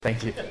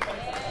Thank you.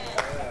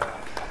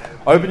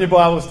 Open your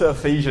Bibles to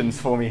Ephesians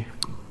for me.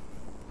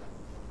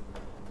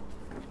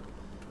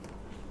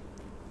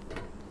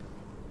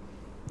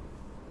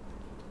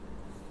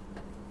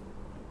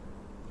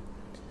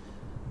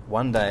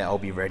 One day I'll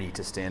be ready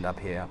to stand up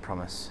here, I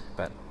promise,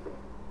 but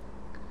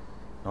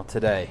not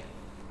today.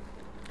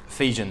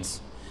 Ephesians.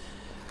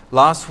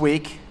 Last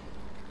week,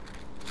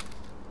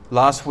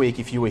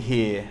 if you were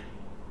here,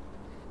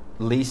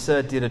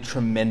 Lisa did a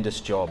tremendous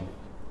job.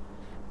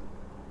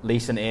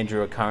 Lisa and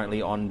Andrew are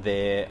currently on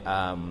their,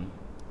 I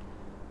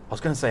was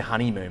going to say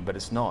honeymoon, but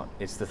it's not.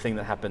 It's the thing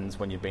that happens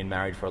when you've been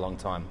married for a long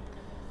time,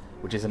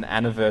 which is an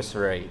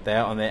anniversary.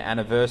 They're on their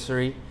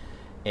anniversary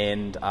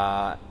and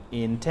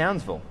in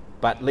Townsville.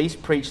 But Lisa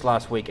preached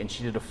last week and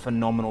she did a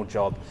phenomenal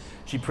job.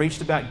 She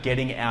preached about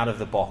getting out of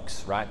the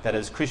box, right? That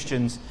as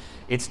Christians,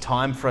 it's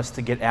time for us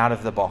to get out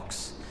of the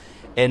box.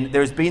 And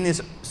there's been this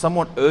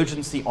somewhat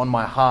urgency on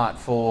my heart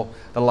for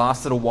the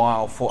last little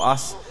while for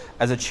us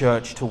as a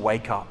church to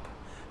wake up.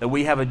 That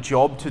we have a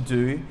job to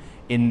do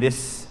in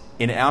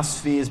our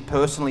spheres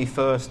personally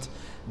first,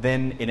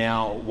 then in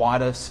our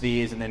wider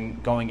spheres, and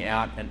then going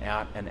out and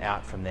out and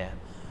out from there.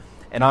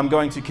 And I'm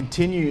going to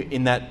continue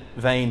in that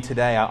vein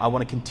today. I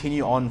want to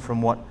continue on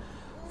from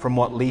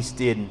what Lise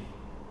did.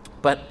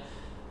 But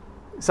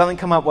something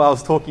come up while I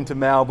was talking to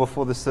Mal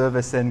before the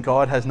service, and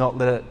God has not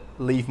let it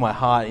leave my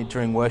heart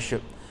during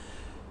worship.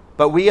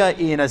 But we are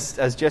in, as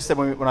Jess said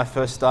when I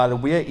first started,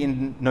 we are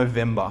in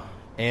November.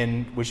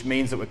 And which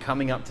means that we're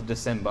coming up to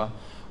December,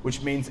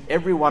 which means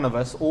every one of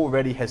us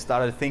already has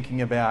started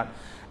thinking about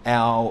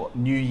our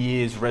New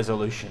Year's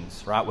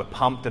resolutions, right? We're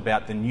pumped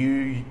about the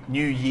new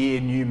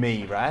year, new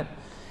me, right?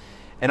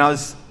 And I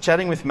was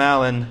chatting with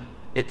Mal and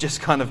it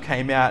just kind of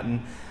came out,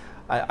 and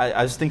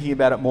I was thinking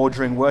about it more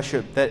during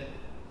worship, that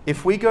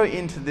if we go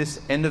into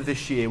this end of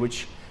this year,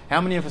 which how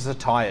many of us are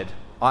tired?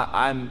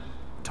 I'm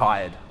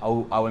tired.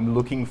 I am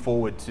looking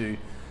forward to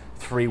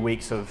 3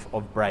 weeks of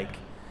break.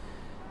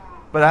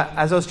 But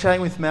as I was chatting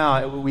with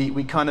Mal,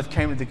 we kind of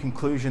came to the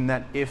conclusion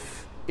that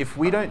if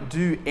we don't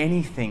do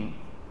anything,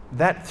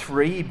 that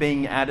 3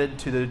 being added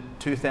to the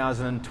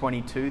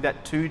 2022,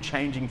 that 2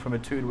 changing from a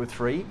 2 to a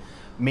 3,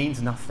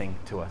 means nothing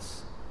to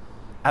us.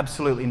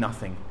 Absolutely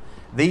nothing.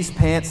 These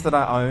pants that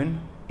I own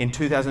in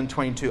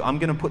 2022, I'm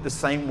going to put the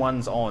same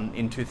ones on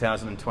in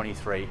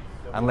 2023,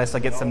 unless I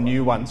get some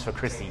new ones for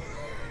Chrissy.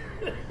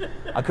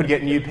 I could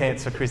get new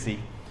pants for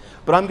Chrissy.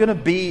 But I'm going to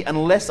be,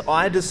 unless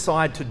I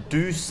decide to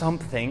do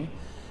something,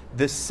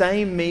 the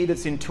same me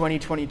that's in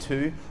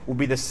 2022 will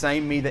be the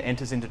same me that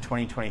enters into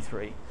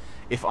 2023.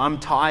 If I'm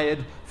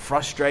tired,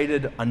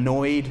 frustrated,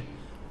 annoyed,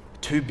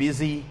 too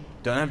busy,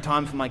 don't have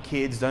time for my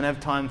kids, don't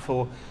have time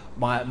for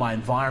my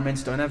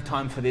environments, don't have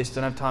time for this,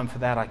 don't have time for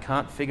that, I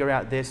can't figure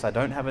out this, I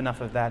don't have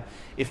enough of that.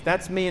 If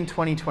that's me in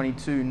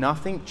 2022,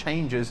 nothing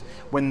changes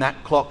when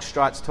that clock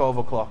strikes 12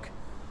 o'clock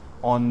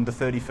on the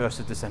 31st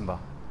of December.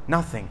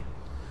 Nothing.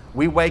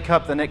 We wake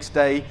up the next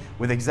day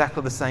with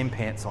exactly the same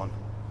pants on.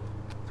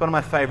 It's one of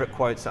my favorite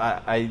quotes.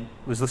 I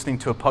was listening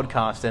to a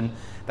podcast and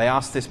they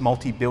asked this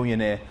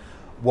multi-billionaire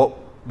what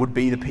would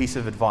be the piece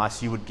of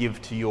advice you would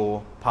give to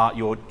your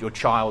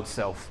child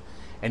self.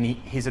 And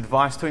his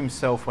advice to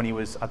himself when he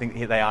was, I think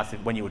they asked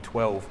it when you were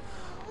 12,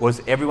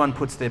 was everyone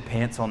puts their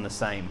pants on the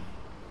same.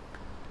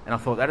 And I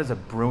thought that is a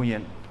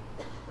brilliant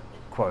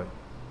quote.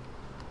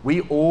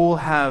 We all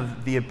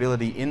have the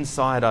ability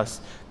inside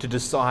us to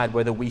decide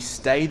whether we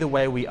stay the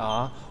way we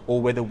are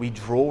or whether we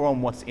draw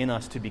on what's in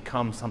us to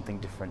become something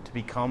different, to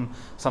become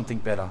something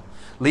better.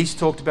 Lise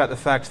talked about the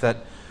fact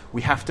that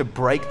we have to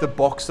break the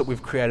box that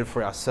we've created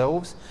for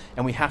ourselves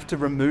and we have to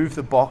remove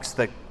the box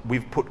that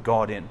we've put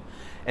God in.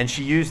 And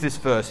she used this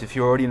verse, if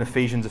you're already in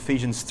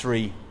Ephesians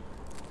 3,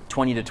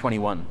 20 to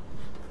 21.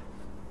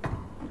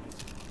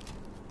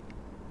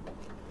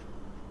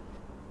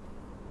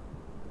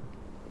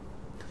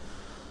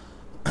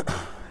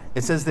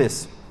 It says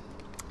this,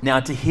 "Now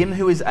to him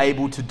who is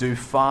able to do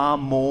far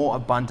more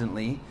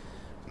abundantly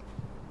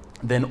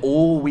than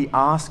all we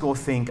ask or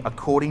think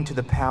according to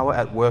the power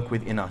at work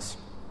within us.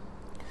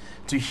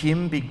 To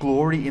him be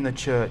glory in the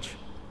church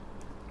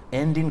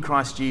and in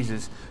Christ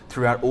Jesus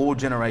throughout all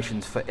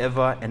generations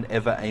forever and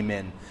ever.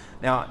 Amen."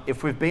 Now,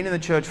 if we've been in the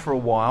church for a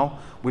while,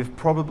 we've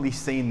probably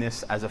seen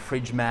this as a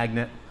fridge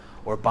magnet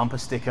or a bumper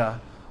sticker,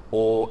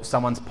 or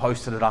someone's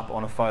posted it up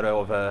on a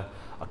photo of a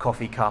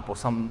coffee cup or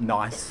some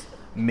nice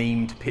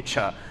memed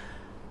picture.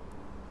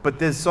 But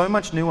there's so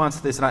much nuance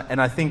to this,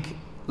 and I think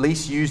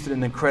Lise used it in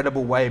an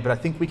incredible way, but I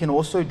think we can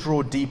also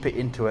draw deeper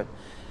into it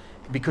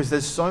because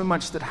there's so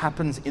much that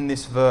happens in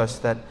this verse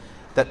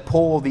that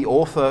Paul, the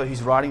author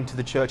who's writing to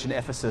the church in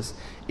Ephesus,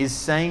 is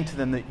saying to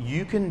them that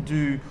you can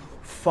do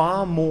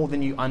far more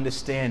than you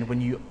understand when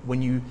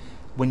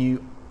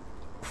you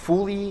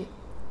fully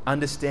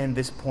understand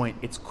this point.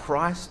 It's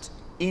Christ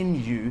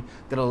in you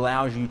that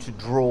allows you to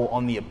draw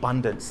on the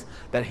abundance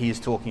that he is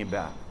talking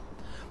about.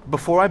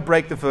 Before I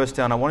break the verse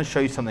down, I want to show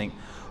you something.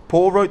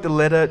 Paul wrote the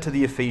letter to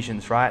the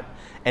Ephesians, right?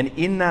 And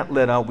in that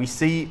letter, we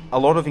see a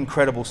lot of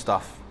incredible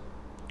stuff.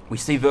 We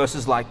see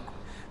verses like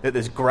that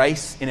there's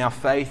grace in our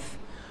faith.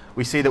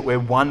 We see that we're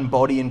one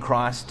body in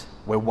Christ.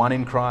 We're one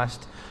in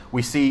Christ.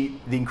 We see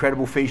the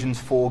incredible Ephesians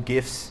 4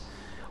 gifts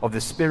of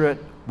the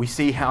Spirit. We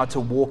see how to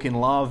walk in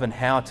love and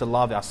how to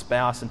love our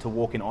spouse and to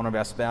walk in honor of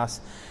our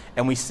spouse.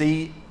 And we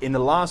see in the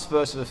last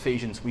verse of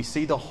Ephesians, we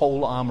see the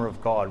whole armor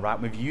of God, right?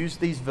 We've used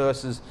these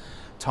verses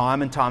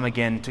time and time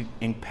again to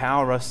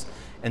empower us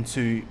and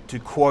to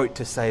quote,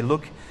 to say,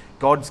 look,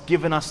 God's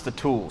given us the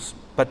tools.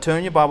 But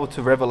turn your Bible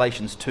to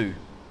Revelations 2.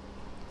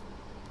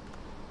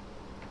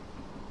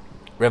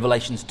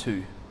 Revelations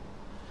 2.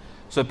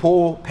 So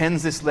Paul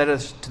pens this letter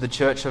to the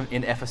church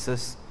in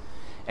Ephesus,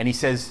 and he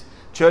says,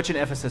 church in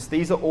Ephesus,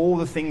 these are all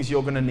the things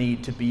you're going to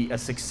need to be a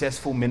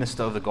successful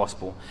minister of the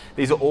gospel.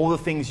 These are all the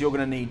things you're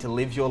going to need to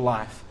live your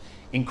life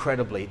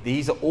incredibly.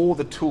 These are all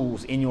the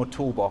tools in your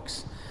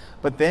toolbox.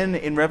 But then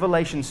in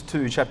Revelations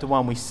 2, chapter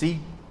 1, we see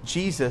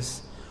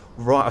Jesus,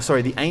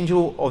 the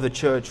angel of the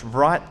church,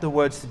 write the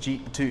words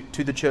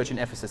to the church in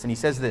Ephesus, and he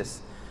says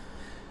this,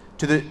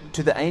 To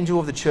the angel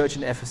of the church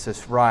in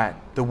Ephesus write,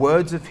 the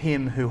words of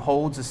him who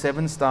holds the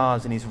 7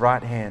 stars in his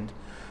right hand,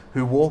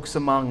 who walks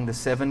among the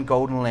 7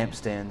 golden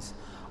lampstands.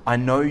 I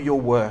know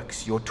your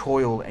works, your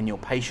toil, and your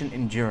patient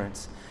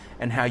endurance,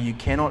 and how you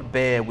cannot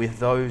bear with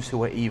those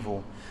who are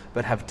evil,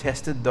 but have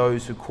tested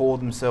those who call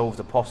themselves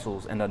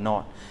apostles and are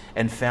not,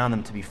 and found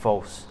them to be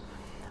false.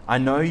 I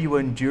know you are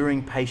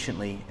enduring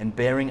patiently and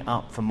bearing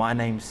up for my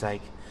name's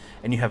sake,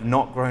 and you have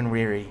not grown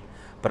weary,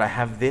 but I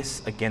have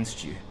this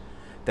against you,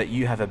 that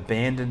you have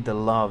abandoned the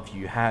love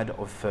you had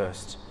of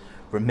first.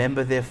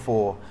 Remember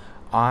therefore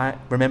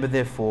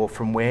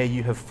from where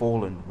you have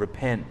fallen,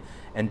 repent,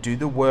 and do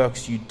the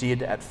works you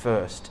did at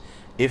first.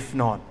 If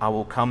not, I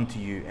will come to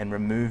you and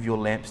remove your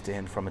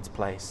lampstand from its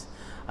place,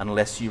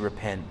 unless you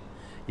repent.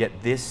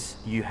 Yet this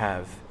you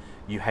have,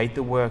 you hate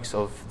the works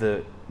of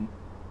the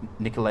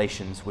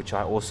Nicolaitans, which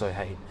I also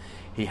hate.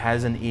 He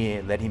has an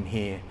ear, let him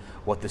hear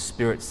what the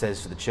Spirit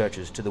says to the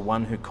churches. To the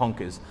one who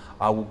conquers,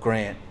 I will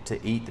grant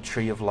to eat the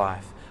tree of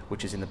life,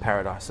 which is in the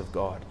paradise of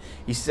God.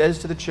 He says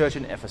to the church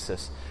in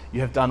Ephesus,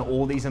 you have done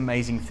all these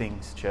amazing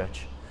things,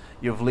 church.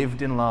 You have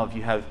lived in love.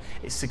 You have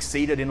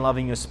succeeded in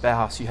loving your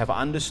spouse. You have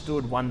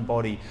understood one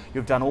body.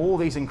 You've done all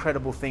these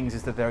incredible things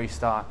at the very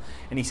start.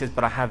 And he says,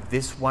 but I have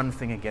this one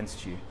thing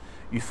against you.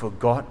 You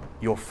forgot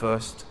your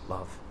first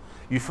love.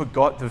 You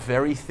forgot the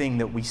very thing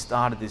that we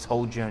started this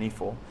whole journey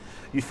for.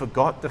 You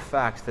forgot the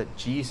fact that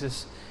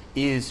Jesus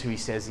is who he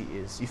says he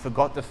is. You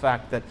forgot the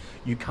fact that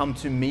you come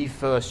to me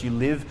first. You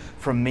live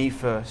from me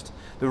first.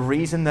 The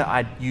reason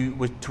that you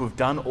were to have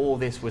done all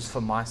this was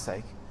for my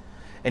sake.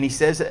 And he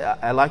says,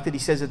 I like that he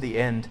says at the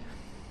end,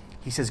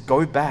 he says,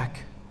 go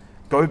back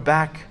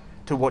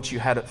to what you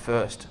had at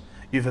first.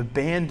 You've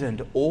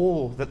abandoned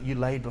all that you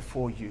laid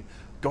before you.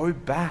 Go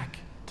back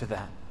to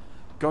that.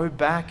 Go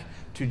back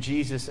to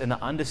Jesus and the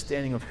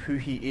understanding of who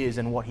he is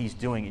and what he's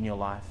doing in your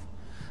life.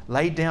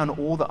 Lay down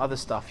all the other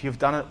stuff. You've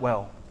done it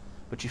well,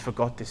 but you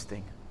forgot this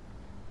thing.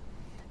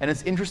 And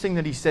it's interesting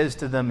that he says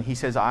to them, he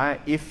says,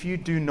 if you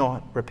do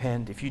not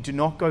repent, if you do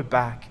not go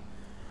back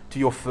to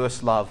your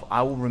first love,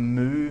 I will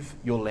remove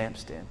your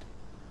lampstand.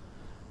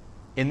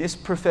 In this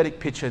prophetic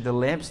picture, the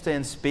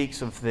lampstand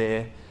speaks of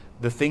the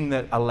thing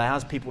that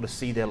allows people to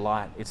see their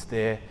light. It's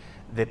their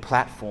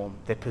platform,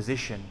 their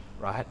position,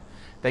 right?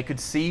 They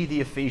could see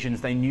the Ephesians.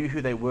 They knew who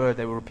they were.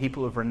 They were a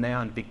people of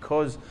renown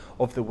because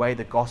of the way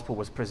the gospel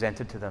was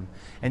presented to them.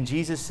 And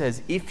Jesus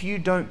says, if you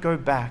don't go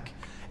back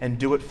and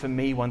do it for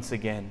me once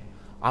again,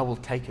 I will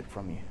take it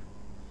from you.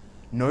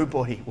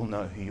 Nobody will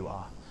know who you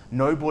are.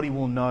 Nobody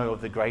will know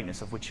of the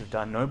greatness of which you've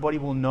done. Nobody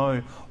will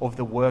know of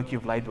the work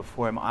you've laid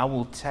before him. I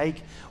will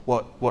take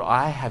what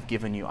I have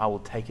given you, I will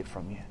take it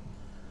from you.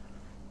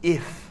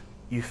 If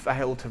you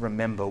fail to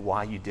remember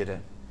why you did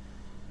it.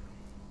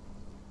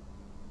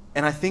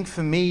 And I think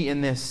for me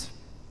in this,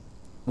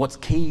 what's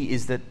key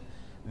is that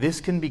this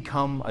can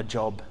become a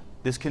job.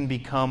 This can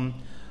become,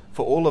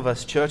 for all of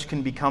us, church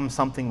can become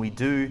something we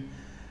do.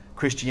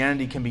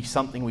 Christianity can be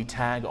something we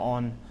tag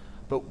on.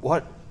 But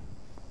what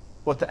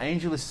the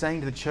angel is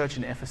saying to the church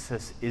in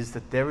Ephesus is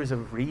that there is a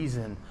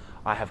reason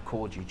I have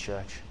called you,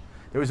 church.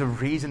 There is a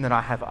reason that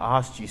I have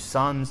asked you,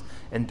 sons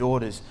and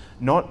daughters,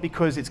 not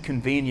because it's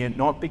convenient,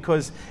 not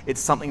because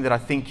it's something that I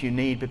think you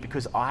need, but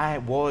because I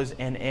was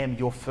and am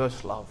your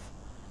first love.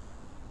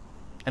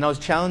 And I was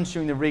challenged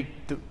during the week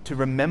to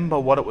remember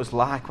what it was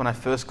like when I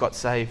first got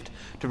saved,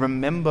 to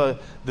remember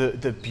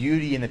the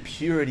beauty and the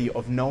purity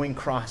of knowing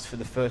Christ for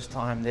the first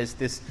time. There's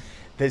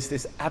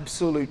this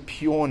absolute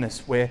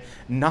pureness where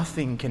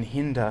nothing can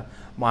hinder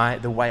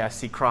the way I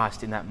see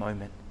Christ in that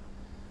moment.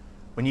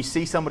 When you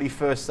see somebody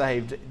first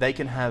saved, they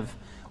can have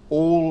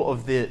all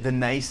of the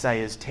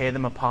naysayers tear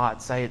them apart,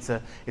 say it's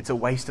a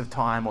waste of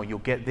time, or you'll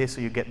get this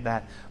or you'll get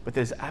that. But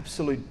there's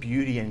absolute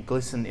beauty and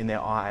glisten in their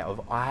eye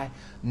of, I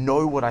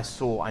know what I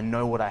saw, I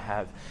know what I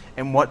have.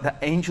 And what the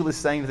angel is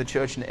saying to the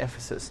church in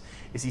Ephesus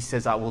is he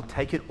says, I will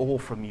take it all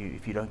from you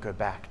if you don't go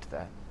back to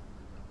that.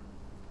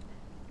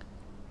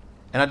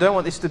 And I don't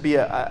want this to be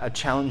a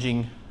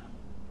challenging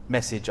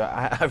message.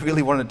 I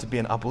really want it to be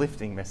an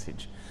uplifting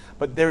message.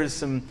 But there is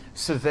some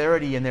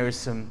severity and there is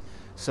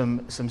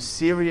some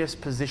serious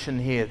position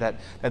here that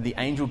the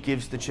angel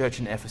gives the church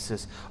in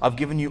Ephesus. I've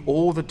given you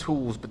all the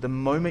tools, but the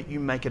moment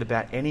you make it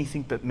about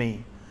anything but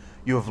me,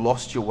 you have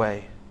lost your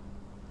way.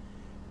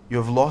 You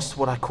have lost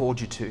what I called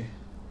you to.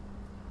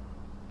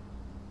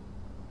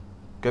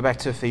 Go back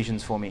to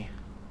Ephesians for me.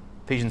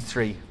 Ephesians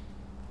 3.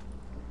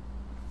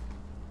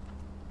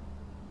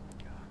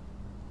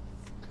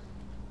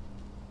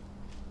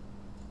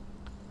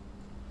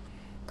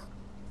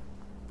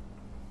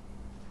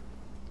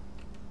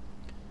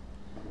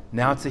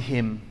 Now to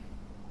him,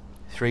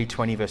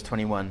 3:20 verse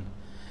 21.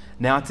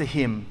 Now to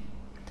him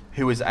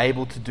who is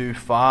able to do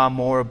far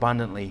more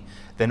abundantly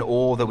than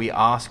all that we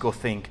ask or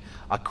think,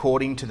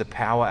 according to the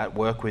power at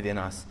work within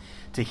us.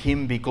 To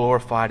him be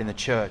glorified in the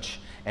church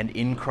and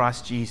in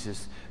Christ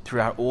Jesus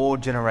throughout all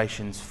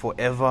generations,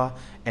 forever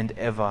and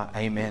ever.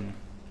 Amen.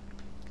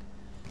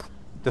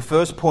 The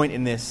first point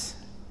in this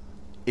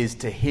is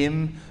to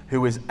him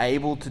who is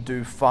able to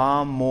do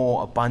far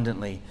more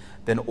abundantly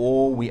than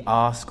all we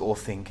ask or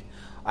think.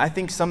 I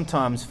think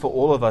sometimes for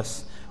all of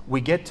us,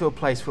 we get to a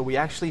place where we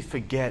actually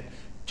forget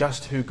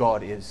just who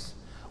God is.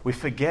 We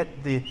forget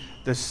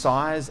the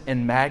size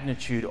and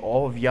magnitude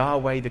of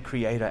Yahweh the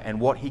Creator and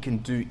what He can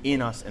do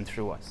in us and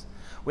through us.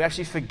 We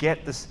actually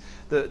forget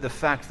the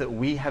fact that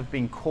we have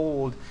been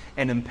called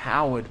and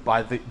empowered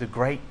by the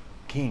great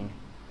King.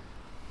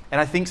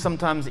 And I think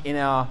sometimes in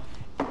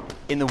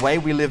the way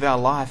we live our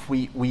life,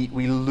 we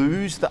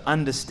lose the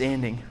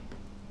understanding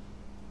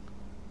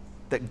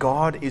that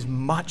God is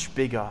much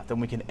bigger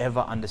than we can ever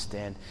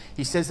understand.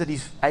 He says that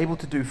He's able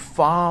to do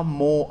far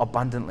more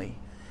abundantly.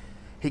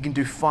 He can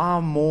do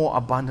far more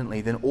abundantly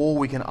than all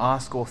we can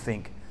ask or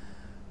think.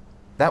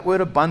 That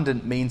word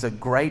abundant means a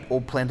great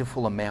or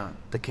plentiful amount,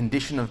 the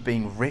condition of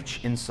being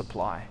rich in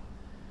supply.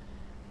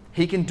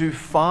 He can do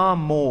far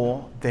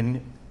more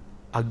than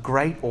a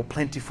great or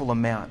plentiful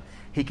amount.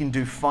 He can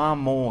do far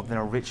more than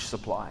a rich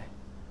supply.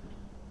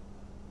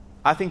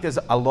 I think there's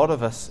a lot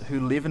of us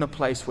who live in a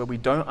place where we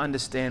don't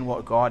understand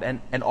what God,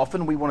 and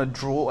often we want to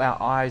draw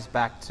our eyes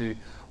back to,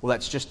 well,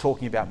 that's just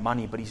talking about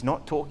money, but He's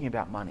not talking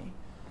about money.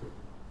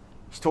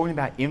 He's talking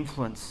about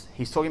influence.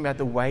 He's talking about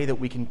the way that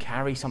we can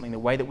carry something, the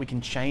way that we can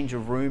change a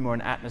room or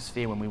an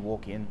atmosphere when we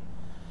walk in.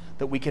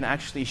 That we can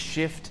actually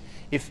shift,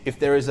 if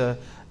there is a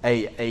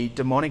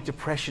demonic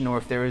depression or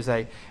if there is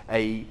a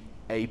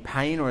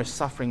pain or a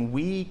suffering,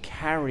 we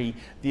carry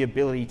the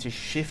ability to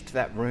shift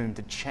that room,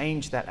 to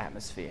change that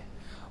atmosphere.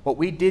 What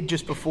we did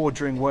just before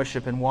during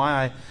worship, and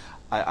why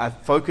I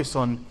focus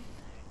on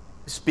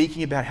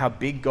speaking about how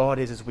big God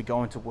is as we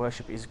go into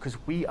worship, is because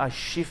we are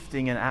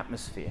shifting an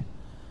atmosphere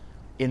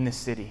in this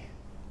city.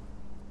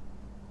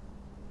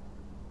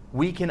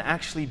 We can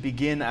actually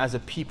begin as a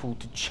people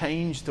to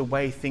change the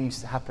way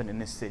things happen in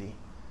this city.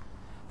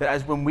 That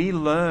as when we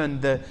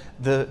learn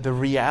the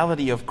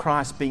reality of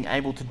Christ being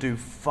able to do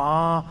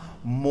far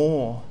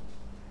more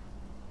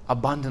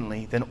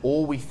abundantly than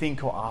all we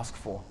think or ask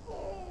for.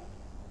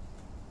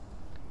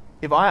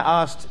 If I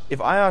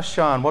asked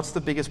Sean, what's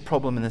the biggest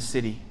problem in the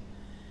city?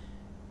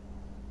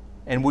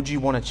 And would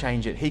you want to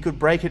change it? He could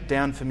break it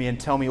down for me and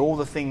tell me all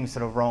the things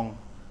that are wrong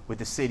with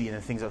the city and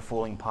the things that are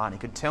falling apart. He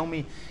could tell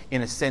me,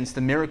 in a sense, the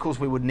miracles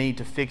we would need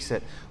to fix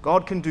it.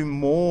 God can do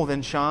more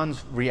than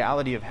Sean's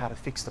reality of how to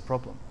fix the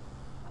problem.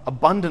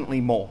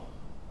 Abundantly more.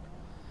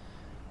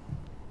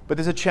 But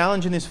there's a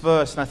challenge in this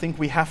verse, and I think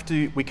we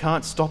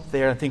can't stop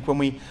there. I think when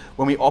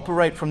we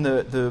operate from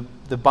the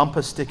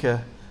bumper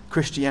sticker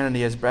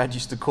Christianity, as Brad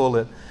used to call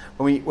it,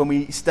 when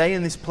we stay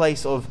in this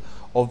place of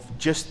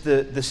just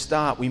the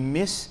start, we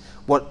miss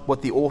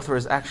what the author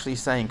is actually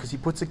saying, because he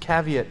puts a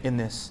caveat in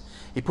this.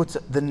 He puts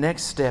the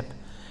next step.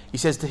 He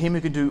says, to him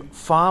who can do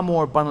far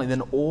more abundantly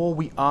than all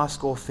we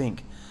ask or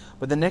think.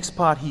 But the next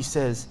part he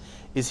says,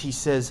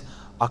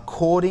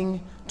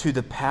 according to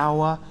the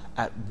power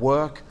at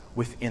work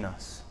within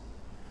us.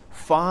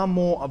 Far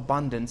more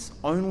abundance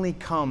only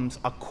comes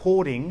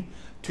according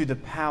to the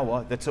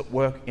power that's at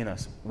work in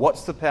us.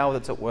 What's the power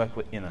that's at work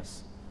within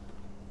us?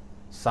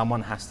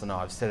 Someone has to know.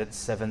 I've said it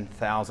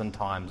 7,000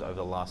 times over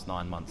the last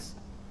 9 months.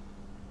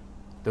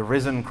 The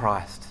risen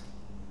Christ.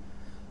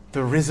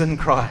 The risen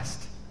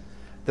Christ.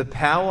 The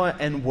power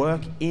and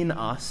work in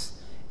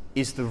us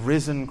is the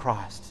risen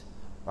Christ.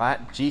 Right?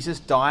 Jesus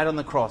died on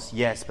the cross,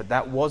 yes, but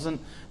that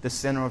wasn't the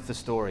center of the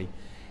story.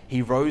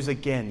 He rose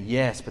again,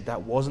 yes, but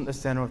that wasn't the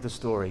center of the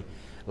story.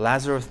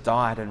 Lazarus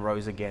died and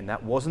rose again.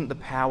 That wasn't the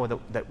power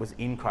that was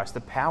in Christ.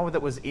 The power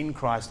that was in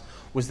Christ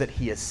was that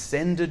He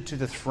ascended to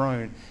the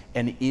throne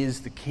and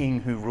is the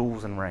King who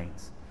rules and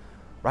reigns.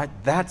 Right?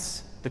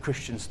 That's the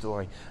Christian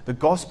story. The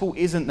gospel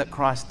isn't that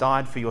Christ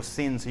died for your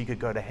sins so you could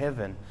go to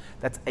heaven.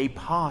 That's a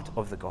part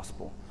of the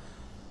gospel.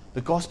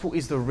 The gospel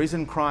is the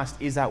risen Christ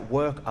is at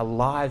work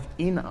alive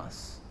in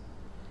us.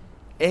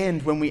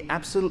 And when we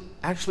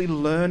actually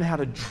learn how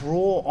to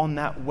draw on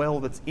that well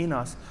that's in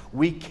us,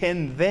 we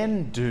can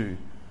then do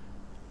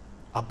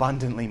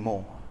abundantly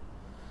more.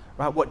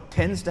 Right? What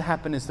tends to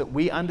happen is that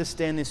we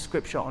understand this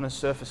scripture on a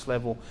surface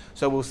level.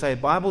 So we'll say, the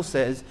Bible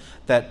says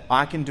that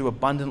I can do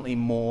abundantly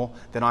more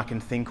than I can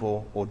think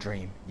or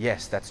dream.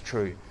 Yes, that's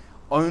true.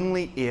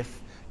 Only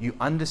if you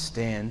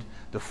understand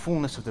the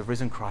fullness of the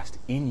risen Christ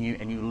in you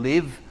and you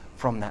live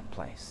from that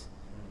place.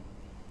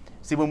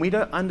 See, when we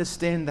don't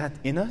understand that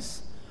in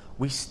us,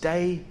 we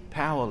stay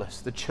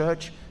powerless. The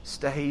church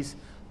stays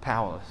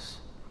powerless.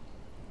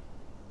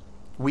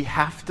 We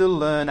have to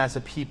learn as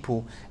a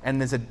people,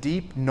 and there's a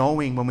deep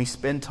knowing when we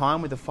spend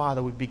time with the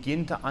Father. We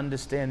begin to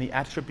understand the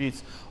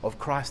attributes of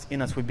Christ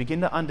in us. We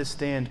begin to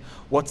understand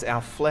what's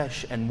our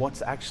flesh and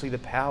what's actually the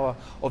power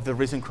of the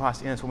risen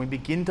Christ in us. When we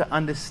begin to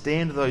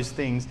understand those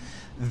things,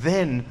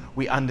 then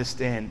we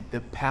understand the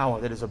power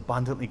that is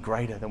abundantly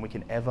greater than we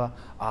can ever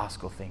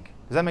ask or think.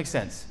 Does that make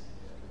sense?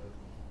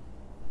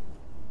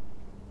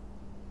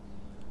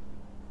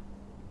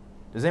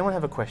 Does anyone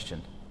have a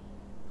question?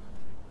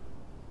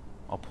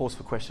 I'll pause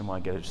for question while I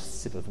get a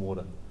sip of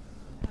water.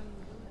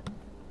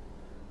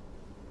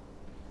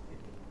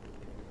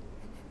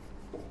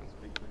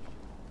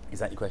 Is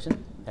that your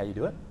question? How you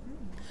do it?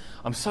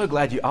 I'm so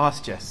glad you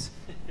asked, Jess.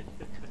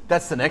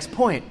 That's the next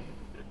point.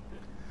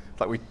 It's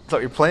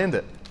like we planned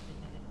it.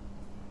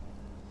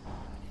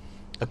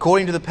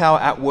 According to the power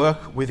at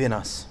work within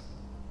us.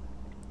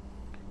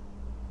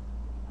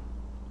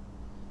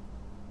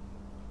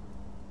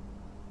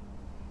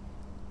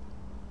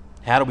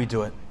 How do we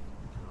do it?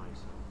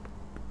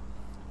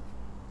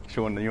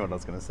 Sean knew what I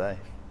was going to say.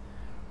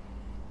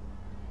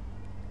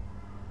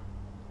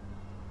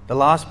 The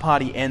last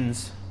part he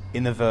ends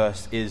in the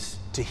verse is,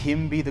 to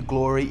him be the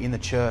glory in the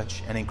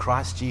church and in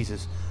Christ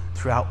Jesus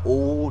throughout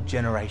all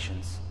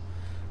generations.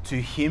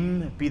 To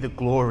him be the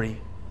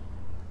glory.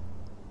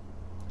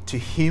 To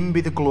him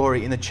be the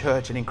glory in the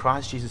church and in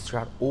Christ Jesus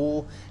throughout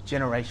all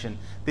generation.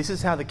 This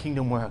is how the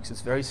kingdom works.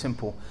 It's very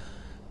simple.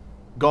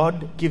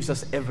 God gives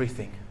us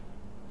everything.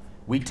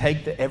 We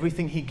take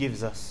everything he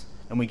gives us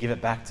and we give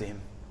it back to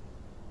him.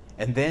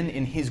 And then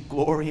in his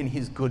glory and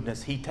his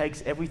goodness, he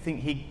takes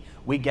everything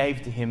we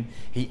gave to him,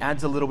 he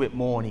adds a little bit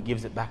more and he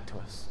gives it back to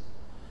us.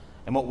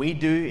 And what we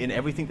do in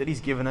everything that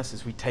he's given us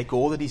is we take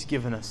all that he's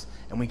given us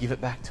and we give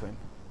it back to him.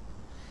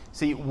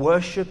 See,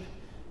 worship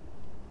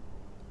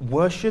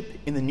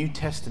in the New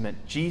Testament,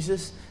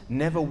 Jesus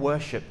never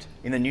worshipped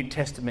in the New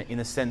Testament in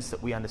the sense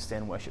that we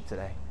understand worship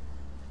today.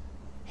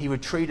 He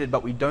retreated,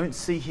 but we don't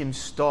see him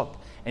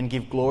stop and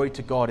give glory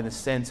to God in a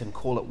sense and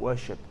call it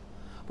worship.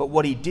 But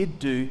what he did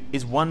do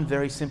is one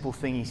very simple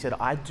thing. He said,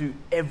 I do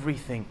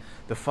everything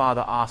the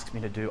Father asks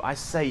me to do. I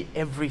say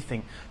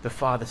everything the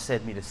Father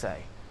said me to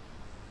say.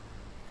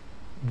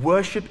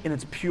 Worship in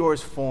its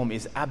purest form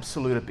is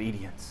absolute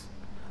obedience.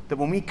 That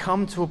when we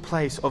come to a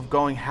place of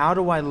going, how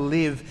do I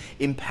live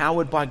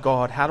empowered by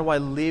God? How do I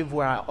live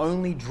where I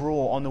only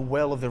draw on the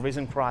well of the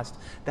risen Christ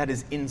that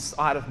is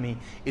inside of me?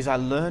 Is I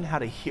learn how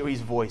to hear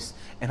his voice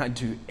and I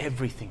do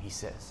everything he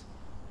says.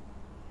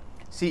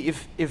 See,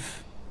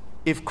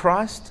 if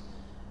Christ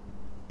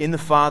in the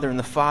Father and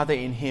the Father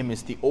in him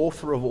is the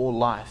author of all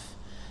life,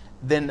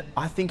 then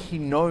I think he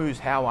knows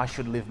how I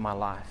should live my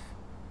life.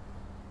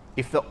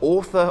 If the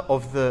author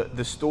of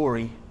the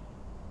story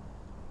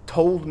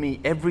told me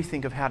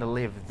everything of how to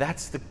live,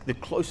 that's the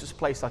closest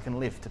place I can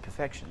live to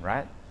perfection,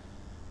 right?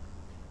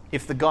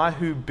 If the guy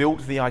who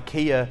built the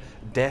IKEA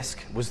desk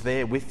was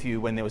there with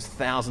you when there was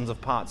thousands of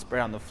parts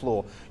spread on the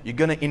floor, you're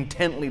going to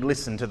intently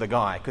listen to the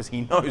guy because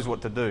he knows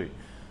what to do.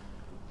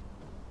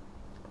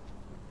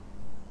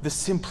 The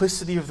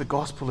simplicity of the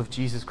gospel of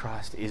Jesus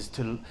Christ is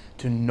to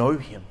know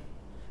him.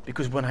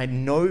 Because when I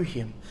know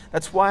him,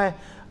 that's why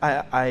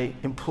I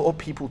implore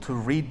people to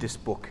read this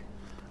book.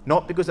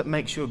 Not because it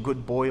makes you a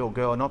good boy or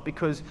girl, not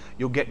because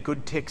you'll get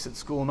good ticks at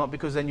school, not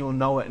because then you'll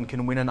know it and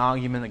can win an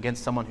argument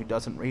against someone who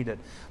doesn't read it,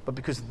 but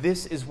because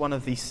this is one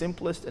of the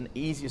simplest and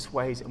easiest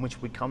ways in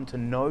which we come to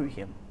know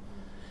him.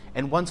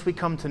 And once we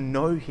come to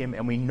know him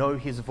and we know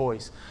his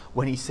voice,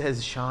 when he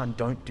says, Sean,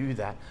 don't do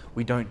that,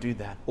 we don't do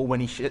that. Or when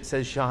he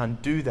says, Sean,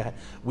 do that,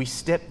 we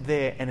step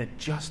there and it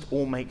just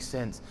all makes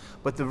sense.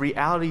 But the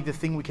reality, the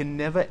thing we can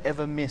never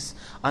ever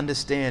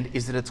misunderstand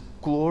is that it's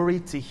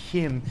glory to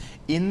him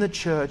in the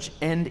church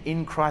and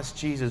in Christ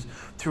Jesus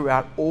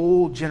throughout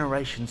all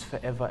generations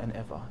forever and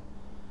ever.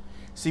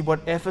 See,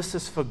 what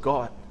Ephesus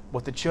forgot,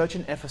 what the church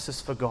in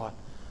Ephesus forgot,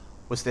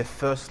 was their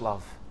first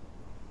love.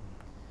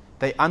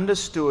 They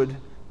understood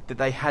that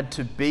they had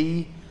to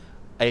be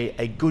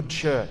a good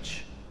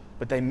church,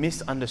 but they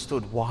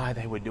misunderstood why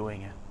they were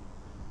doing it.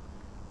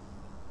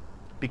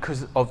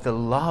 Because of the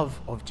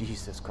love of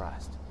Jesus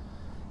Christ.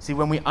 See,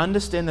 when we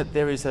understand that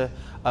there is a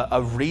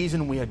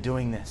reason we are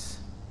doing this,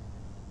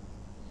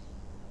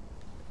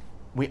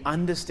 we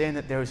understand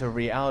that there is a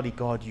reality,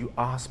 God, you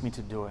asked me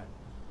to do it.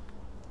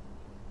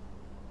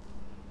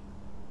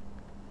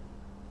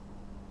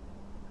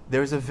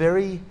 There is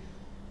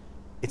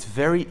it's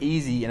very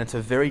easy and it's a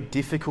very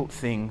difficult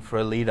thing for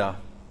a leader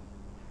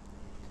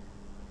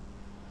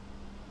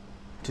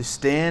to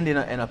stand in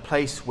a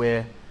place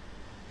where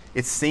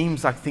it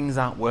seems like things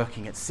aren't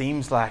working. It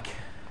seems like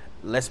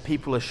less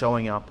people are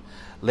showing up,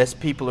 less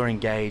people are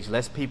engaged,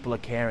 less people are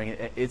caring.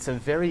 It's a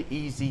very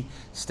easy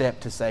step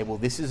to say, well,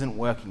 this isn't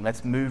working.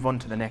 Let's move on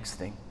to the next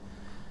thing.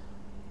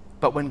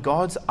 But when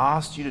God's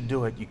asked you to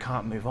do it, you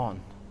can't move on.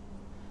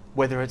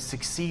 Whether it's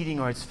succeeding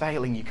or it's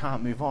failing, you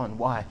can't move on.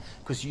 Why?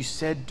 Because you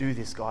said, do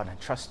this, God, and I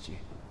trust you.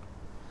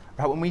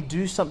 Right? When we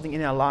do something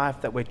in our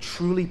life that we're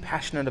truly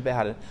passionate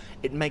about it,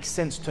 it makes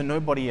sense to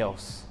nobody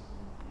else.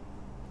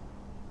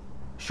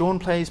 Sean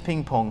plays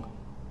ping pong.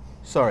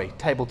 Sorry,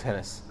 table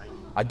tennis.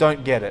 I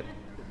don't get it,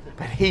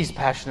 but he's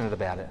passionate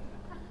about it.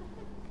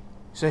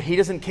 So he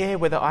doesn't care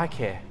whether I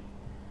care.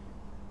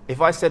 If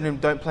I said to him,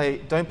 don't play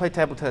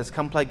table tennis,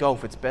 come play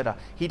golf, it's better.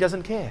 He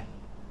doesn't care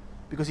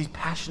because he's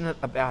passionate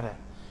about it,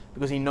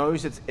 because he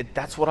knows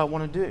that's what I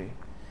want to do.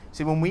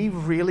 See, when we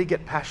really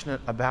get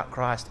passionate about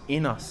Christ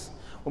in us,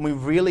 when we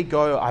really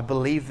go, I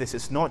believe this,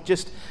 it's not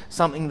just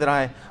something that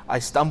I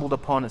stumbled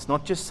upon, it's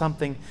not just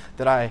something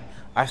that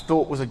I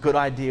thought was a good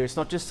idea, it's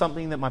not just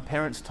something that my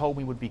parents told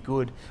me would be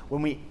good.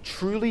 When we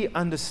truly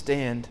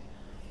understand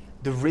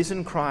the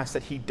risen Christ,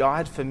 that he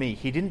died for me,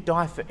 he didn't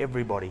die for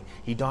everybody,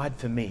 he died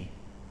for me.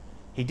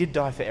 He did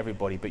die for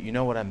everybody, but you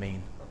know what I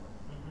mean.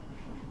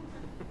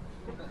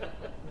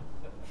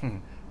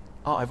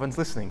 Oh, everyone's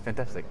listening.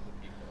 Fantastic.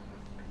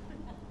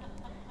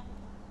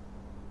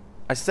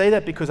 I say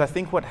that because I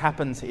think what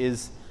happens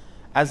is,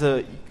 as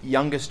a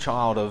youngest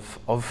child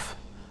of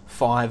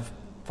five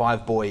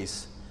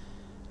boys,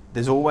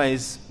 there's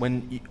always,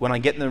 when I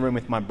get in the room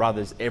with my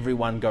brothers,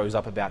 everyone goes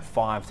up about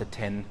 5 to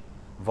 10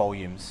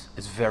 volumes.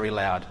 It's very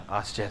loud.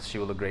 Ask Jess, she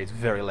will agree. It's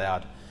very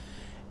loud.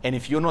 And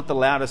if you're not the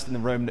loudest in the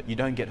room, you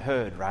don't get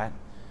heard, right?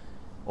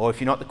 Or if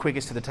you're not the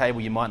quickest to the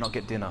table, you might not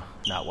get dinner.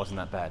 No, it wasn't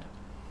that bad.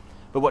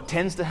 But what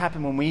tends to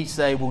happen when we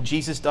say, well,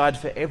 Jesus died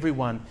for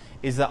everyone,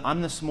 is that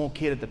I'm the small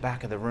kid at the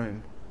back of the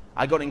room.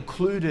 I got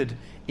included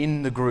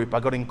in the group. I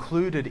got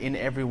included in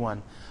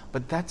everyone.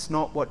 But that's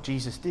not what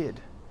Jesus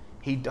did.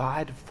 He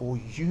died for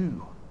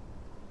you.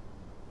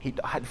 He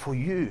died for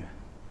you.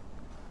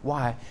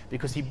 Why?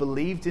 Because he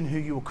believed in who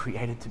you were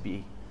created to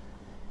be.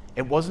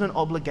 It wasn't an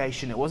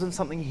obligation. It wasn't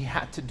something he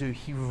had to do.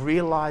 He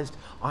realized,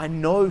 I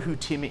know who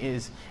Tim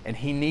is, and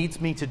he needs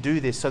me to do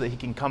this so that he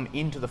can come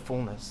into the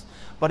fullness.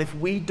 But if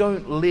we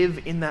don't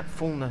live in that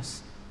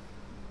fullness,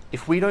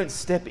 if we don't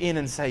step in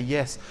and say,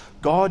 yes,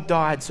 God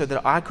died so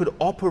that I could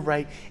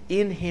operate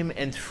in him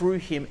and through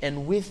him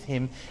and with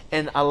him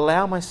and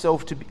allow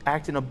myself to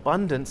act in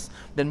abundance,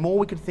 then more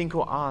we could think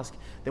or ask,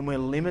 then we're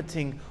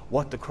limiting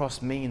what the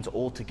cross means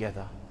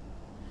altogether.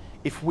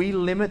 If we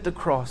limit the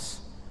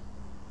cross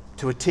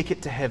to a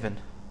ticket to heaven,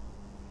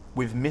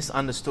 we've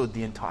misunderstood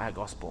the entire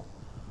gospel.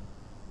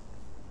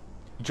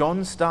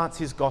 John starts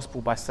his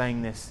gospel by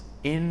saying this,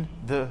 in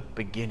the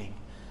beginning.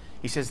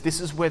 He says this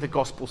is where the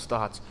gospel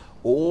starts.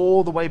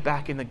 All the way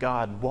back in the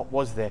garden, what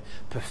was there?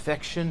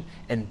 Perfection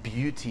and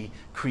beauty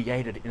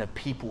created in a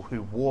people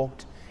who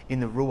walked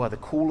in the Ruah, the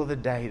cool of the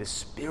day, the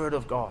Spirit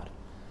of God.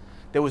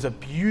 There was a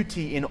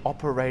beauty in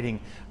operating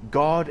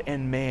God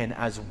and man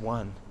as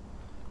one.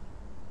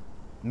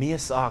 Mere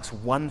sarks,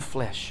 one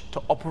flesh,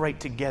 to operate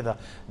together.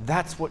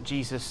 That's what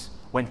Jesus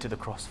went to the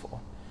cross for.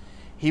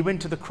 He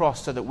went to the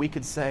cross so that we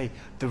could say,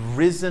 the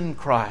risen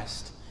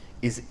Christ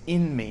is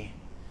in me.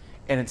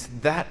 And it's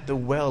that the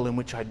well in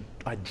which I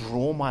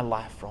draw my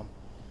life from.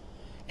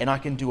 And I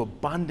can do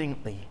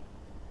abundantly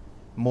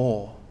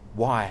more.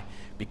 Why?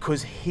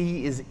 Because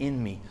he is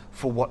in me.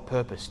 For what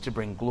purpose? To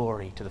bring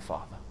glory to the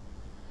Father.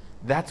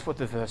 That's what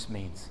the verse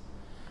means.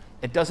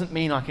 It doesn't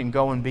mean I can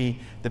go and be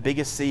the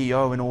biggest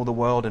CEO in all the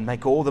world and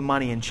make all the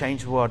money and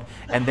change the world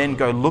and then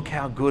go, look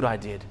how good I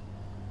did.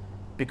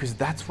 Because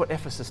that's what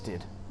Ephesus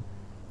did.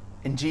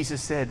 And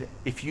Jesus said,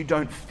 if you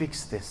don't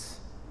fix this,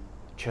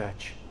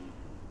 church,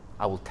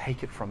 I will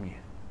take it from you.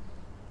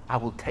 I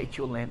will take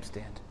your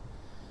lampstand.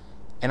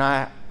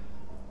 And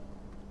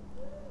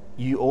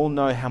you all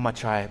know how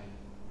much I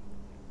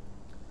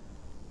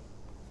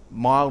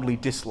mildly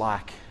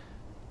dislike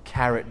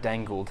carrot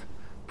dangled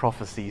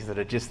prophecies that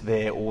are just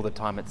there all the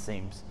time, it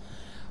seems.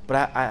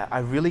 But I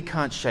really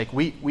can't shake.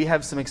 We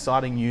have some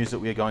exciting news that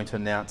we are going to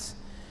announce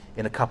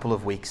in a couple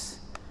of weeks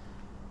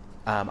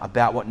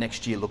about what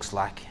next year looks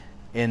like.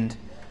 And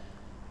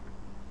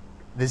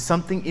there's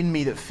something in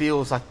me that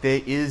feels like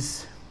there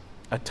is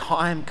a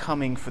time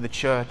coming for the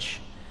church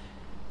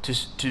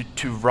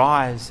to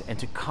rise and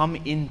to come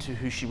into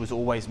who she was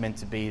always meant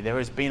to be. There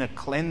has been a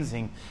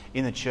cleansing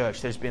in the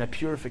church. There's been a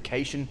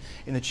purification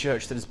in the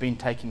church that has been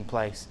taking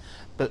place.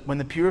 But when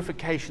the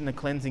purification, the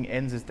cleansing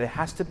ends, there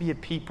has to be a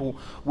people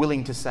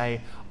willing to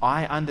say,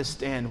 I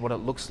understand what it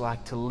looks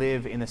like to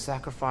live in the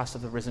sacrifice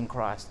of the risen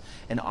Christ,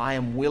 and I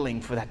am willing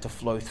for that to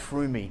flow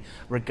through me,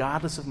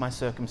 regardless of my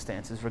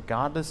circumstances,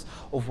 regardless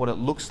of what it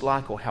looks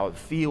like or how it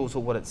feels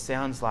or what it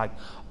sounds like.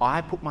 I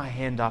put my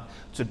hand up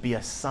to be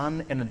a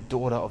son and a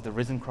daughter of the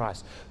risen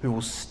Christ who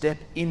will step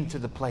into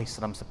the place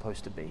that I'm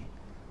supposed to be.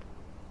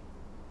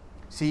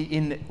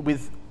 See,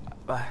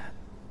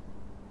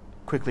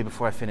 quickly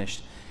before I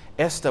finished,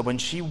 Esther, when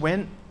she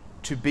went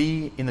to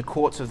be in the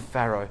courts of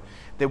Pharaoh,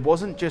 there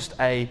wasn't just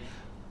a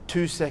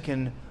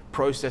 2-second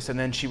process, and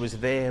then she was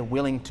there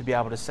willing to be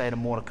able to say to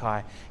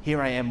Mordecai,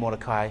 here I am,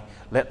 Mordecai,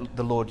 let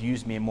the Lord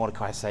use me. And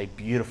Mordecai say,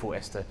 beautiful,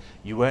 Esther,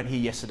 you weren't here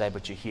yesterday,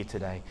 but you're here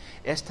today.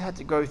 Esther had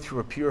to go through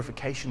a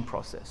purification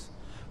process.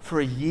 For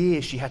a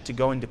year, she had to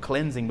go into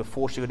cleansing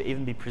before she could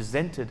even be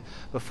presented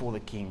before the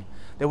king.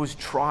 There was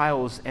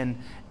trials and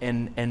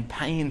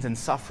pains and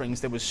sufferings.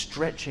 There was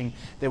stretching.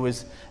 There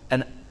was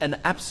an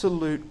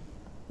absolute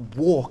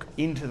walk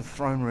into the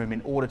throne room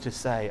in order to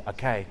say,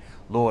 okay,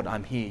 Lord,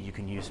 I'm here. You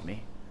can use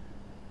me.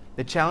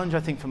 The challenge, I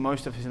think, for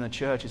most of us in the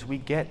church is we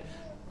get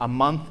a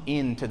month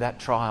into that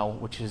trial,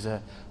 which is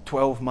a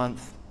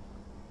 12-month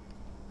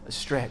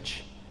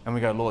stretch, and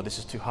we go, Lord, this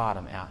is too hard.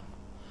 I'm out.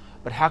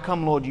 But how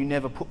come, Lord, you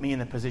never put me in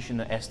the position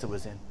that Esther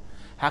was in?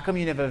 How come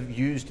you never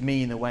used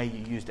me in the way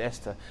you used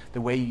Esther,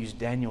 the way you used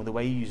Daniel, the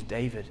way you used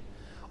David?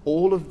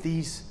 All of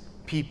these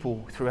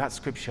people throughout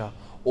Scripture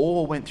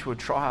all went through a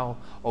trial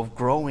of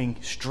growing,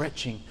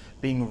 stretching,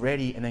 being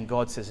ready, and then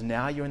God says,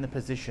 now you're in the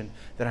position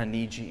that I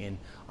need you in.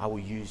 I will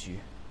use you.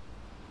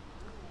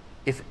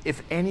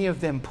 If any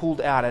of them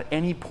pulled out at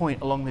any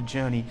point along the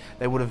journey,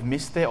 they would have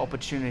missed their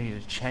opportunity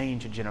to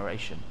change a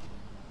generation.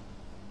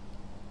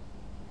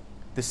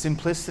 The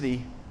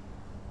simplicity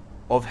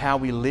of how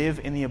we live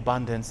in the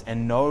abundance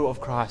and know of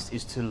Christ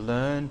is to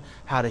learn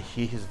how to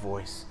hear his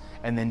voice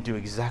and then do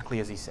exactly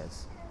as he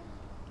says.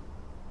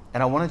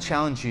 And I want to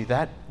challenge you,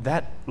 that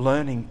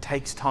learning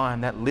takes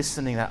time, that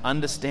listening, that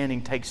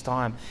understanding takes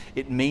time.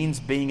 It means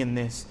being in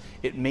this.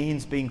 It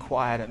means being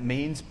quiet. It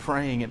means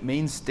praying. It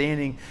means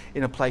standing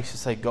in a place to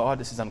say, God,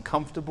 this is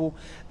uncomfortable.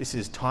 This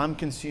is time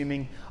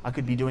consuming. I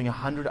could be doing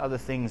 100 other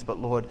things, but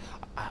Lord,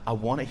 I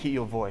want to hear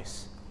your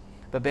voice.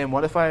 But Ben,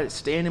 what if I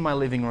stand in my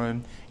living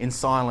room in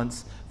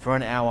silence for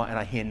an hour and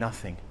I hear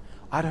nothing?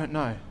 I don't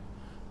know,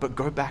 but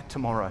go back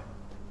tomorrow.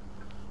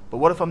 But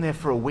what if I'm there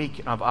for a week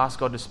and I've asked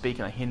God to speak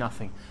and I hear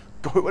nothing?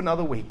 Go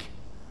another week.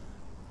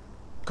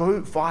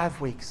 Go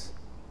 5 weeks.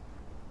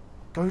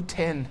 Go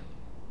 10.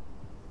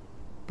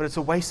 But it's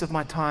a waste of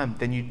my time.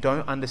 Then you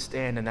don't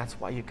understand, and that's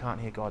why you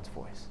can't hear God's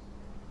voice.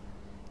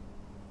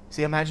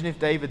 See, imagine if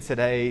David said,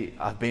 hey,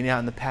 I've been out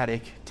in the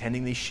paddock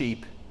tending these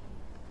sheep.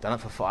 Done it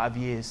for 5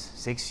 years,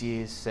 6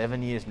 years,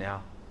 7 years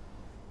now.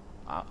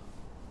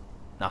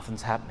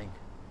 Nothing's happening.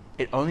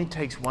 It only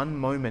takes one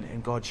moment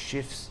and God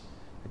shifts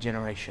a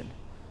generation.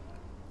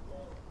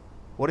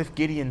 What if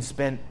Gideon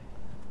spent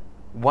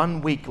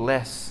 1 week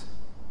less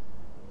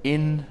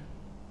in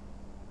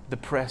the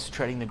press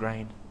trading the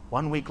grain?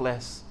 1 week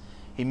less,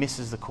 he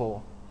misses the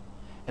call.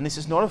 And this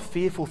is not a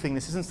fearful thing.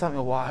 This isn't something,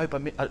 well, I hope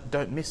I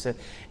don't miss it.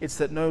 It's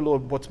that, no,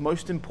 Lord, what's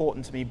most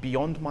important to me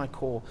beyond my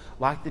call,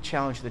 like the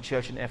challenge to the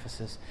church in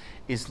Ephesus,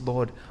 is,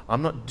 Lord,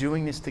 I'm not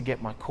doing this to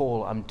get my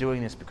call. I'm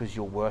doing this because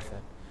you're worth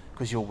it,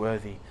 because you're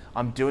worthy.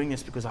 I'm doing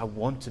this because I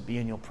want to be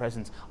in your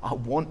presence. I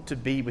want to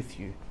be with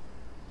you.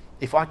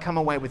 If I come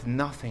away with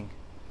nothing,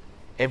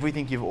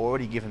 everything you've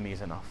already given me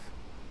is enough.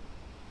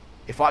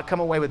 If I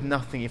come away with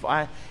nothing, if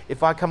I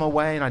come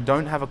away and I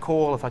don't have a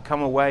call, if I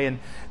come away and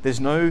there's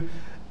no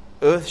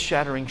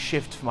earth-shattering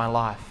shift for my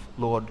life,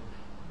 Lord,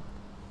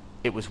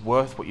 it was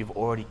worth what you've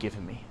already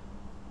given me.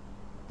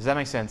 Does that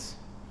make sense?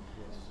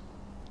 Yes.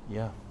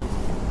 Yeah.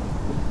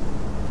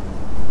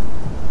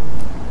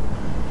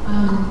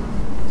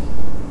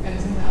 I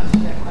was going to ask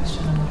you that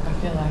question, and I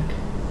feel like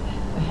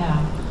the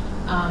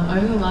how.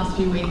 Over the last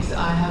few weeks,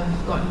 I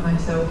have gotten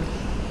myself.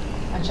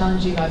 I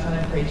challenged you guys when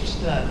I preached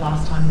the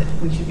last time that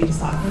we should be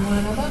discipling one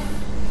another.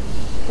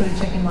 Put a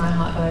check in my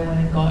heart that I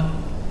went and got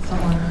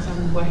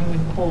someone working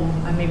with Paul.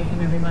 I meet with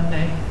him every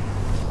Monday,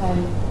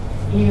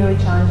 and he really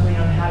challenged me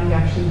on how do you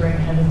actually bring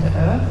heaven to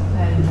earth.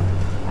 And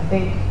I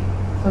think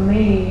for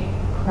me,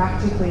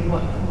 practically,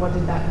 what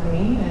did that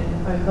mean?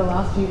 And over the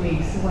last few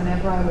weeks,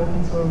 whenever I walk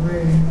into a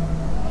room,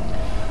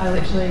 I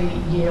literally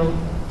yield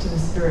to the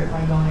Spirit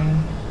by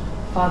going,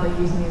 Father,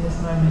 use me in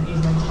this moment,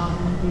 use my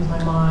tongue, use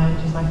my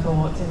mind, use my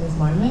thoughts in this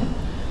moment.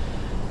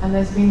 And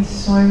there's been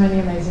so many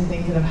amazing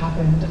things that have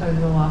happened over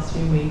the last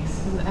few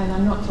weeks. And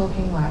I'm not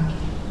talking like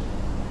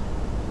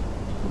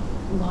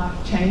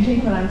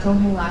life-changing, but I'm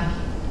talking like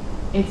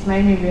it's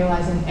made me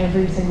realize in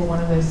every single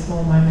one of those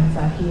small moments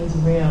that he is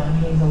real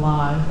and he's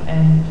alive,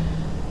 and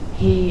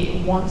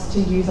he wants to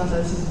use us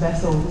as his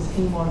vessels.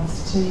 He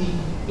wants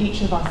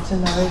each of us to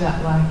know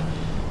that, like,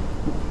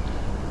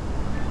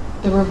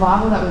 the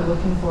revival that we're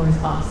looking for is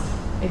us.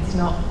 It's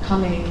not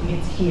coming,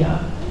 it's here.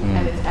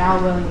 And it's our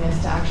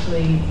willingness to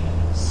actually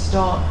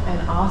stop and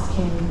ask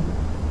him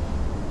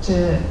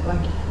to,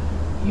 like,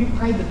 you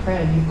prayed the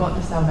prayer, you've got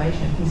the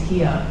salvation, he's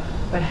here,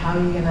 but how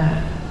do you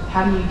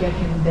get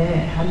him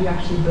there? How do you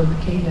actually build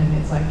the kingdom?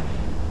 It's like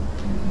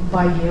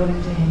by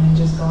yielding to him and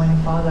just going,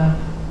 Father,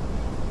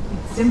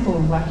 it's simple,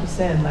 like you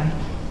said, like,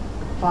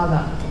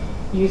 Father,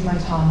 use my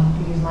tongue,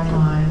 use my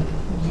mind,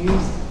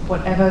 use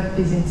whatever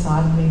is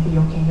inside of me for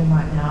your kingdom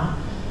right now.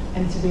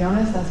 And to be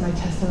honest, that's my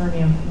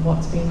testimony of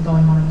what's been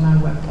going on in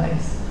my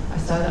workplace. I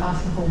started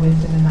asking for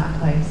wisdom in that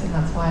place, and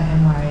that's why I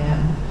am where I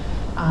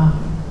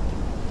am.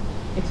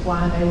 It's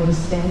why I'm able to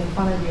stand in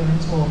front of you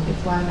and talk.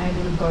 It's why I'm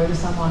able to go to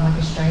someone like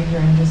a stranger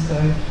and just go,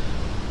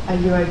 are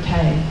you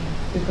okay?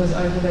 Because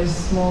over those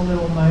small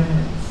little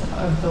moments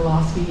of the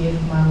last few years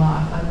of my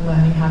life, I'm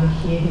learning how to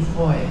hear his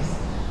voice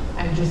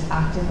and just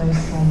act in those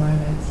small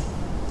moments.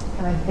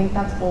 And I think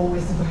that's all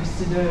we're supposed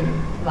to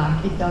do.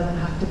 Like, it doesn't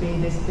have to be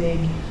this big,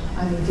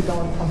 I need to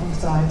go and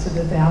prophesy to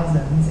the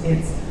thousands.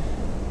 It's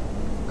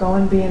go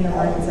and be in the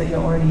moments that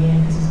you're already in,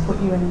 because he's put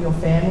you in your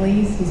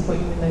families, he's put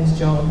you in those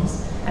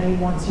jobs, and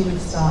he wants you to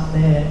start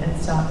there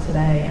and start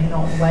today and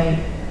not wait.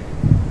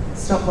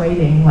 Stop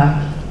waiting.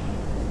 Like,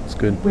 it's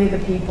good. We're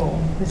the people.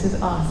 This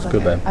is us. It's like,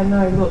 good, babe. I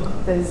know,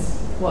 look, there's,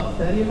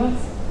 30 of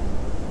us?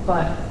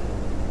 But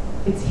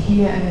it's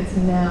here and it's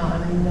now,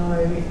 and I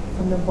know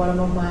from the bottom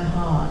of my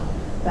heart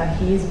that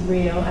he is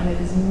real, and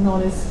it is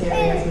not as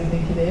scary as we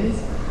think it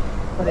is,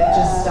 but it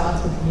just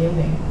starts with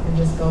yielding and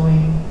just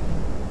going,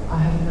 I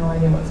have no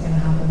idea what's going to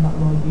happen, but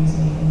Lord, use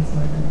me in this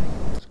moment.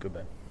 It's good,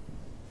 babe.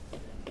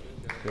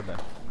 Good, babe.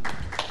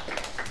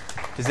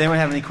 Does anyone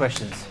have any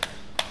questions?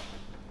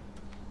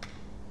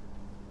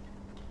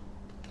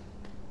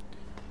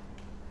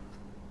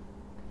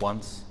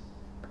 Once,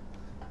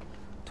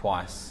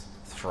 twice,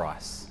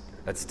 thrice.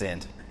 Let's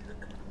stand.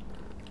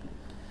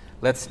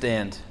 Let's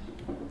stand.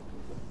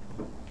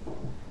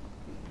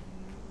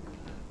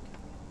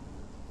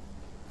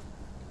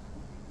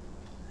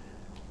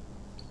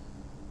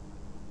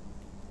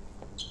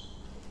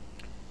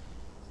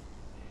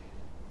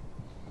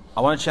 I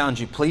want to challenge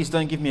you. Please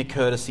don't give me a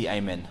courtesy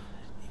amen.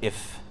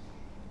 If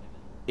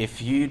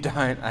you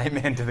don't,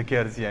 amen to the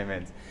courtesy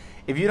amens.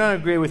 If you don't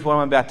agree with what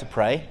I'm about to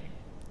pray,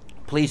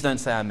 please don't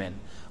say amen.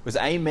 Because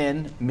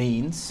amen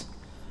means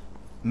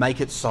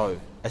make it so,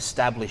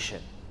 establish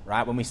it,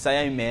 right? When we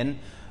say amen,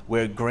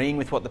 we're agreeing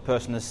with what the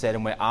person has said,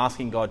 and we're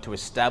asking God to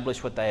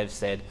establish what they have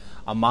said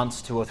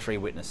amongst 2 or 3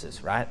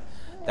 witnesses, right?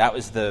 That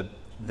was the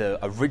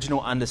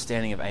original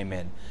understanding of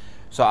amen.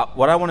 So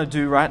what I want to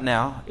do right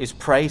now is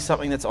pray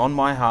something that's on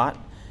my heart,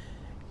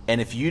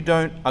 and if you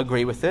don't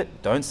agree with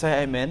it, don't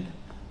say amen.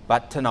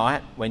 But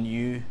tonight,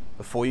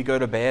 before you go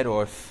to bed,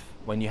 or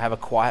when you have a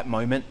quiet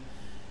moment,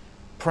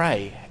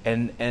 pray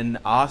and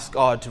ask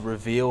God to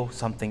reveal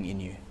something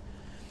in you.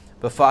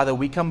 But Father,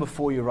 we come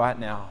before you right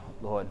now,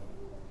 Lord.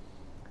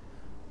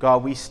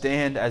 God, we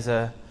stand as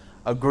a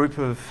group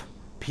of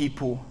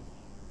people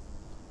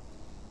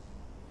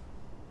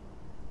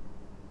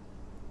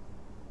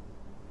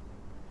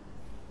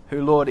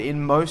who, Lord,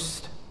 in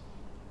most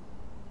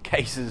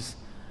cases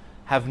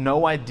have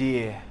no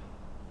idea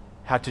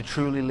how to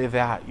truly live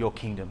out your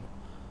kingdom.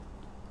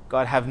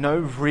 God, have no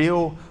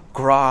real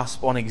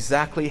grasp on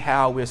exactly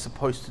how we're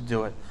supposed to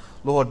do it.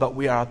 Lord, but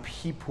we are a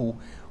people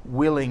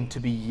willing to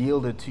be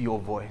yielded to your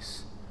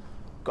voice.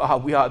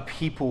 God, we are a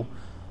people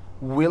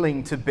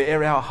willing to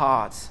bare our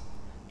hearts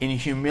in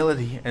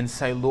humility and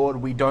say, Lord,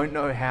 we don't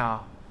know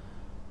how,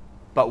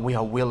 but we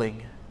are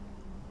willing.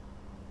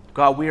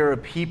 God, we are a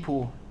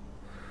people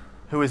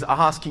who is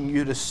asking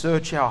you to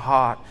search our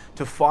heart,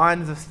 to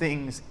find the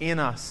things in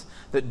us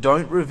that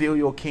don't reveal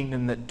your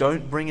kingdom, that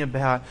don't bring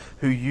about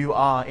who you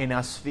are in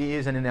our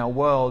spheres and in our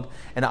world,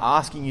 and are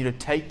asking you to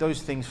take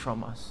those things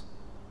from us,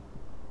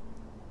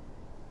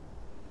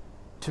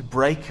 to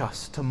break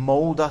us, to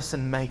mold us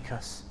and make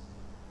us,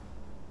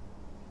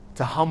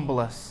 to humble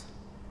us.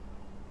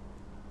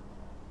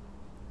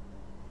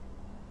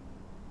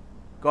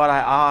 God, I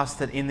ask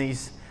that in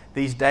these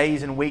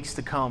days and weeks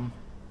to come,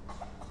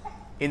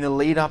 in the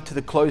lead up to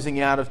the closing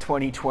out of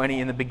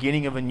 2020 and the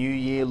beginning of a new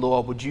year,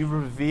 Lord, would you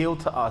reveal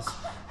to us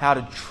how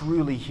to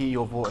truly hear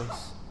your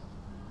voice?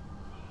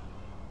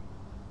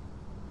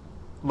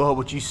 Lord,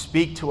 would you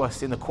speak to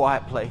us in the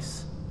quiet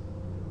place?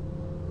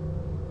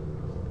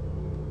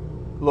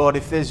 Lord,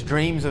 if there's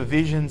dreams or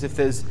visions, if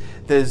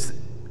there's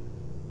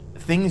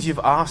things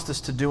you've asked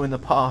us to do in the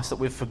past that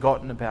we've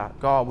forgotten about,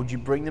 God, would you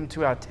bring them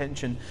to our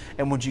attention,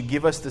 and would you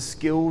give us the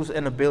skills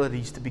and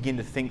abilities to begin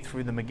to think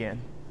through them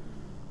again?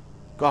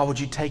 God,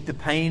 would you take the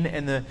pain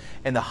and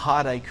the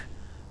heartache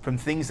from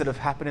things that have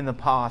happened in the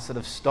past that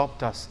have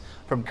stopped us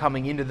from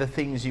coming into the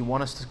things you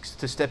want us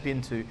to step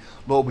into?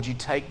 Lord, would you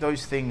take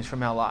those things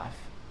from our life?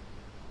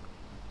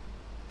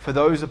 For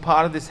those a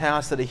part of this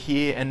house that are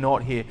here and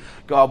not here,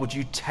 God, would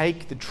you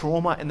take the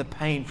trauma and the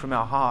pain from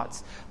our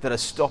hearts that are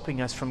stopping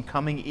us from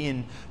coming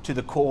in to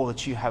the call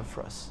that you have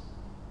for us?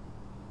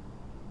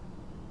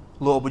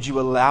 Lord, would you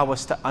allow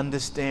us to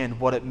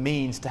understand what it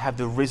means to have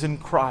the risen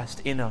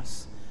Christ in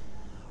us?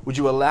 Would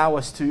you allow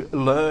us to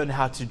learn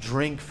how to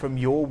drink from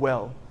your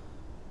well,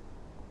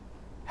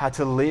 how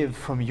to live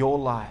from your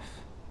life?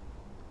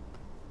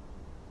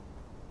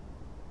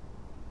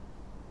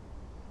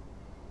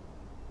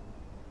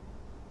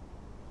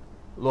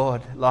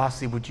 Lord,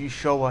 lastly, would you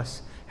show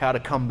us how to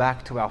come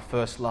back to our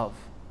first love?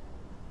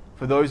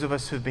 For those of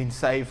us who've been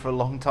saved for a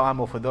long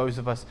time, or for those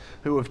of us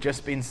who have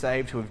just been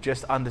saved, who have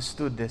just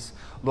understood this,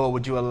 Lord,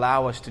 would you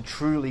allow us to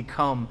truly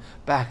come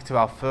back to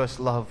our first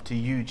love, to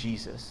you,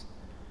 Jesus?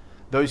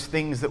 Those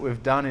things that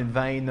we've done in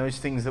vain, those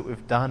things that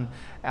we've done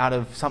out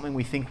of something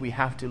we think we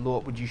have to,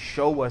 Lord, would you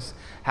show us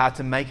how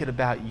to make it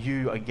about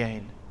you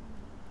again?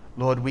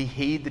 Lord, we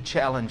heed the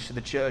challenge to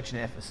the church in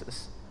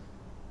Ephesus.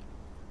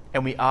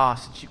 And we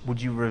ask,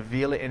 would you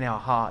reveal it in our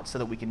hearts so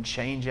that we can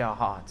change our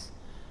hearts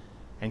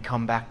and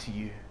come back to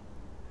you?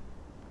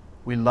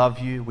 We love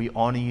you, we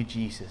honor you,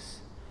 Jesus,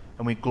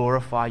 and we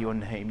glorify your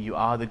name. You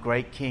are the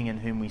great King in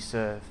whom we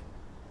serve,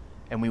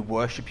 and we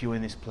worship you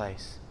in this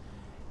place.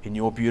 In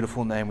your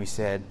beautiful name we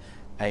said,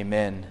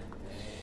 amen.